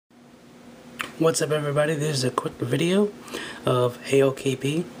What's up, everybody? This is a quick video of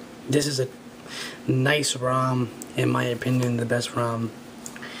aokp. This is a nice ROM, in my opinion, the best ROM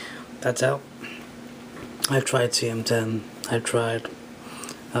that's out. I've tried CM10, I've tried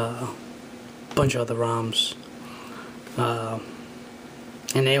a bunch of other ROMs, and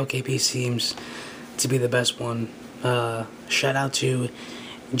aokp seems to be the best one. Shout out to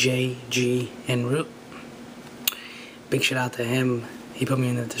JG en route. Big shout out to him. He put me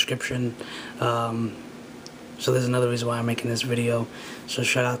in the description, so there's another reason why I'm making this video. So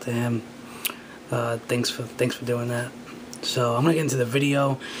shout out to him. Thanks for doing that. So I'm gonna get into the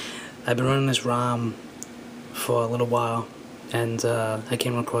video. I've been running this ROM for a little while, and I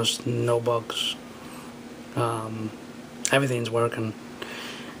came across no bugs. Everything's working.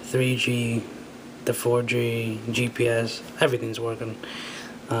 3G, the 4G, GPS, everything's working.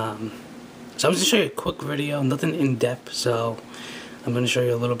 So I'm just gonna show you a quick video, nothing in depth. So I'm going to show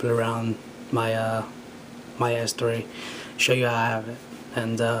you a little bit around my my S3, show you how I have it,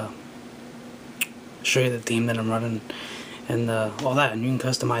 and show you the theme that I'm running, and all that, and you can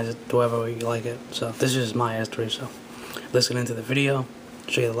customize it to however you like it. So this is my S3, so let's get into the video,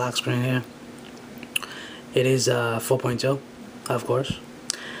 show you the lock screen here. It is 4.2, of course,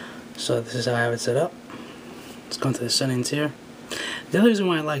 so this is how I have it set up. Let's go into the settings here. The other reason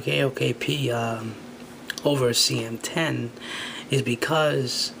why I like aokp over CM10 is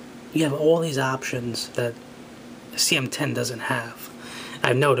because you have all these options that CM10 doesn't have.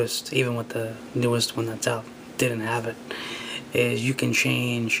 I've noticed, even with the newest one that's out, didn't have it, is you can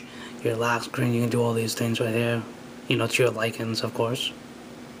change your lock screen, you can do all these things right here, you know, to your likings, of course.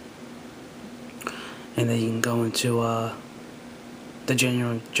 And then you can go into the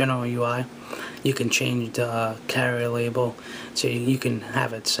general UI. You can change the carrier label, so you can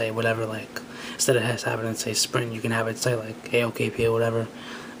have it say whatever, like, instead of having it say Sprint, you can have it say like aokp or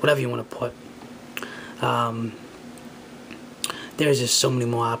whatever you want to put. There's just so many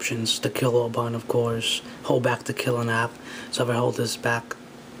more options. The kill all button, of course. Hold back to kill an app. So if I hold this back,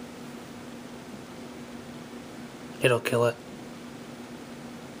 it'll kill it.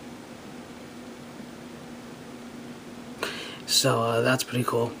 So that's pretty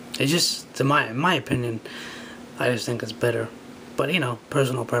cool. It's just, in my opinion, I just think it's better. But, you know,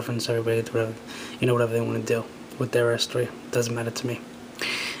 personal preference, everybody do whatever, you know, whatever they want to do with their S3. Doesn't matter to me.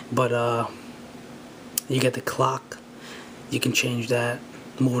 But you get the clock. You can change that,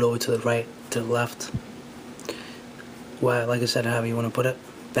 move it over to the right, to the left. Well, like I said, however you want to put it.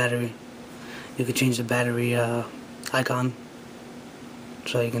 Battery. You can change the battery icon,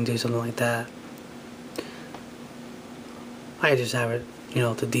 so you can do something like that. I just have it, you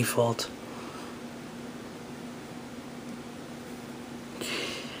know, the default.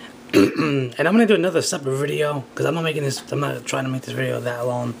 And I'm gonna do another separate video, because I'm not trying to make this video that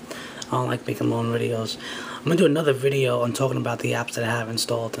long. I don't like making long videos. I'm gonna do another video on talking about the apps that I have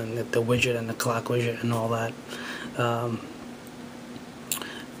installed, and the widget and the clock widget and all that.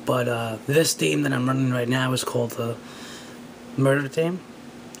 But this theme that I'm running right now is called the Murder theme.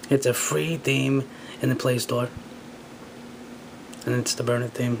 It's a free theme in the Play Store, and it's the Burner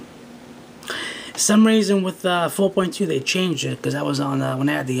theme. Some reason with 4.2 they changed it, because I was on when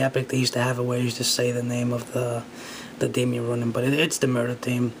I had the Epic, they used to have it where you used to say the name of the theme you're running, but it's the Murder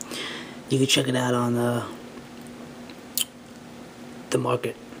theme. You can check it out on the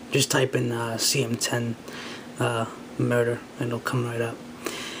market. Just type in CM10 Murder and it'll come right up.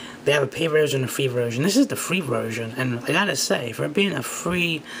 They have a paid version and a free version. This is the free version, and I gotta say, for being a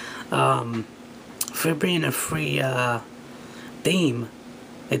free theme,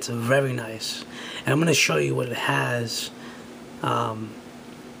 it's very nice. And I'm going to show you what it has. But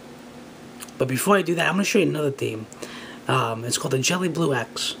before I do that, I'm going to show you another theme. It's called the Jelly Blue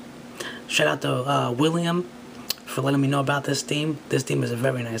X. Shout out to William for letting me know about this theme. This theme is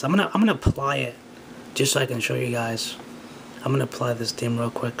very nice. I'm gonna apply it just so I can show you guys. I'm gonna apply this theme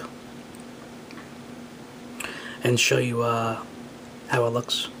real quick and show you how it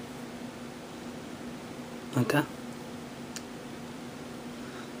looks. Okay.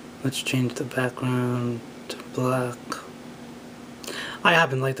 Let's change the background to black. I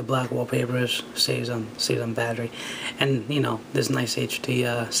happen to like the black wallpapers. Saves on battery, and you know, this nice HD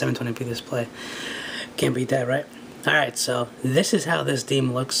 720p display. Can't beat that, right? All right, so this is how this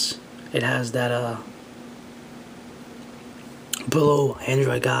theme looks. It has that blue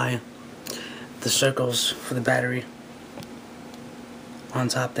Android guy, the circles for the battery on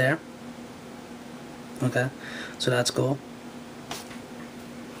top there. Okay, so that's cool.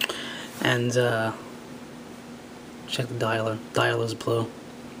 And check the dialer. Dial is blue.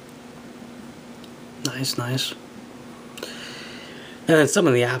 Nice, nice. And then some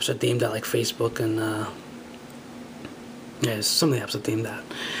of the apps are themed out, like Facebook and yeah, some of the apps are themed out.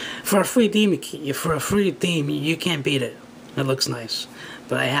 For a free theme, you can't beat it. It looks nice.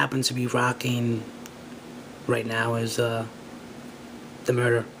 But I happen to be rocking right now is the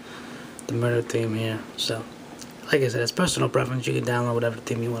murder theme here. So, like I said, it's personal preference. You can download whatever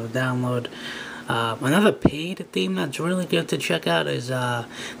theme you want to download. Another paid theme that's really good to check out is the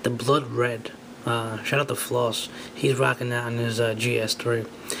Blood Red. Shout out to Floss. He's rocking that on his GS3.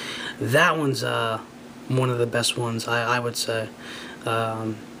 That one's one of the best ones, I would say.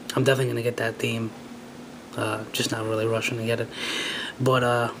 I'm definitely gonna get that theme. Just not really rushing to get it.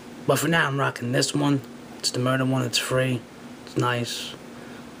 But for now, I'm rocking this one. It's the murder one. It's free. It's nice.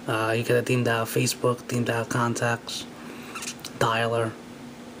 You get a themed out Facebook, themed out contacts. Dialer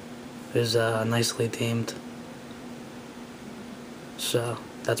is nicely themed. So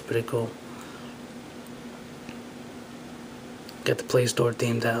that's pretty cool. Get the Play Store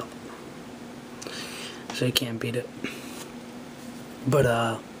themed out. So you can't beat it. But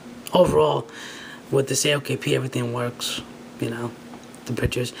overall, with this aokp, everything works. You know, the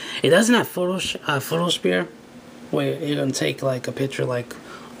pictures. It doesn't have photosphere, where you're gonna take like a picture like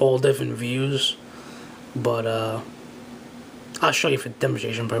all different views. But I'll show you for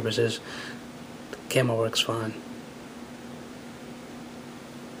demonstration purposes. The camera works fine.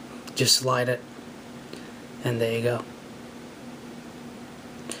 Just slide it, and there you go.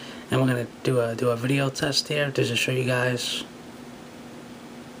 And we're gonna do a video test here just to show you guys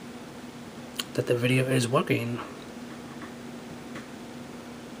that the video is working.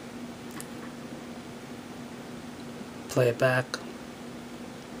 Play it back.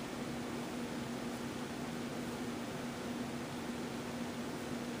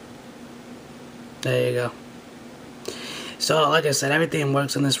 There you go. So, like I said, everything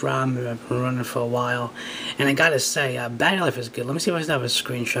works on this ROM. I've been running for a while. And I gotta say, battery life is good. Let me see if I still have a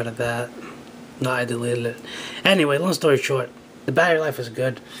screenshot of that. No, I deleted it. Anyway, long story short, the battery life is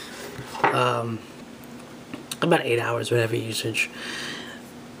good. About 8 hours, whatever usage.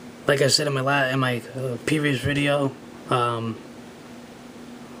 Like I said in my previous video, I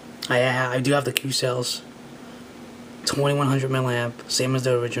do have the Q cells. 2100 milliamp, same as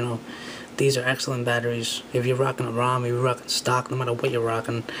the original. These are excellent batteries. If you're rocking a ROM, if you're rocking stock, no matter what you're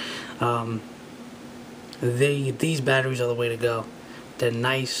rocking, these batteries are the way to go. They're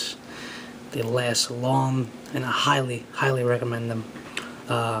nice, they last long, and I highly recommend them.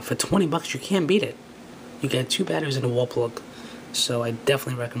 For 20 bucks, you can't beat it. You get 2 batteries and a wall plug, so I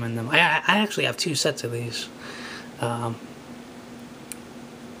definitely recommend them. I actually have 2 sets of these, so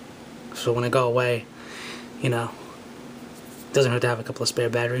when I go away, you know, it doesn't hurt to have a couple of spare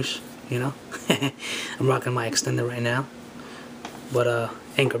batteries. You know, I'm rocking my extender right now, but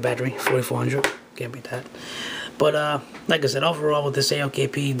Anchor battery 4400, can't beat that. But like I said, overall with this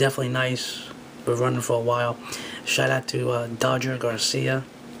aokp, definitely nice. We're running for a while. Shout out to Dodger Garcia.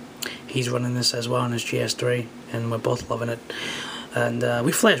 He's running this as well on his GS3, and we're both loving it. And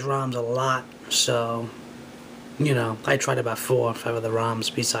we flash ROMs a lot, so you know, I tried about 4 or 5 other ROMs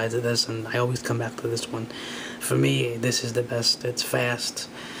besides this, and I always come back to this one. For me, this is the best. It's fast.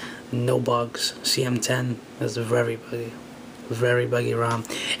 No bugs. CM10 is a very buggy ROM,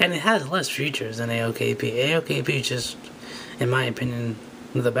 and it has less features than aokp. aokp is just, in my opinion,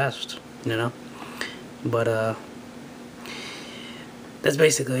 the best, you know. But that's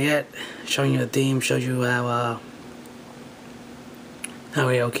basically it. Showing you the theme, shows you how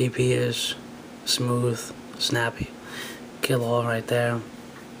aokp is. Smooth, snappy, kill all right there.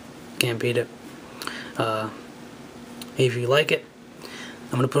 Can't beat it. If you like it,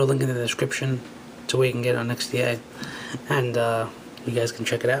 I'm going to put a link in the description to where you can get it on XDA, and you guys can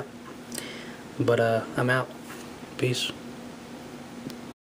check it out. But I'm out. Peace.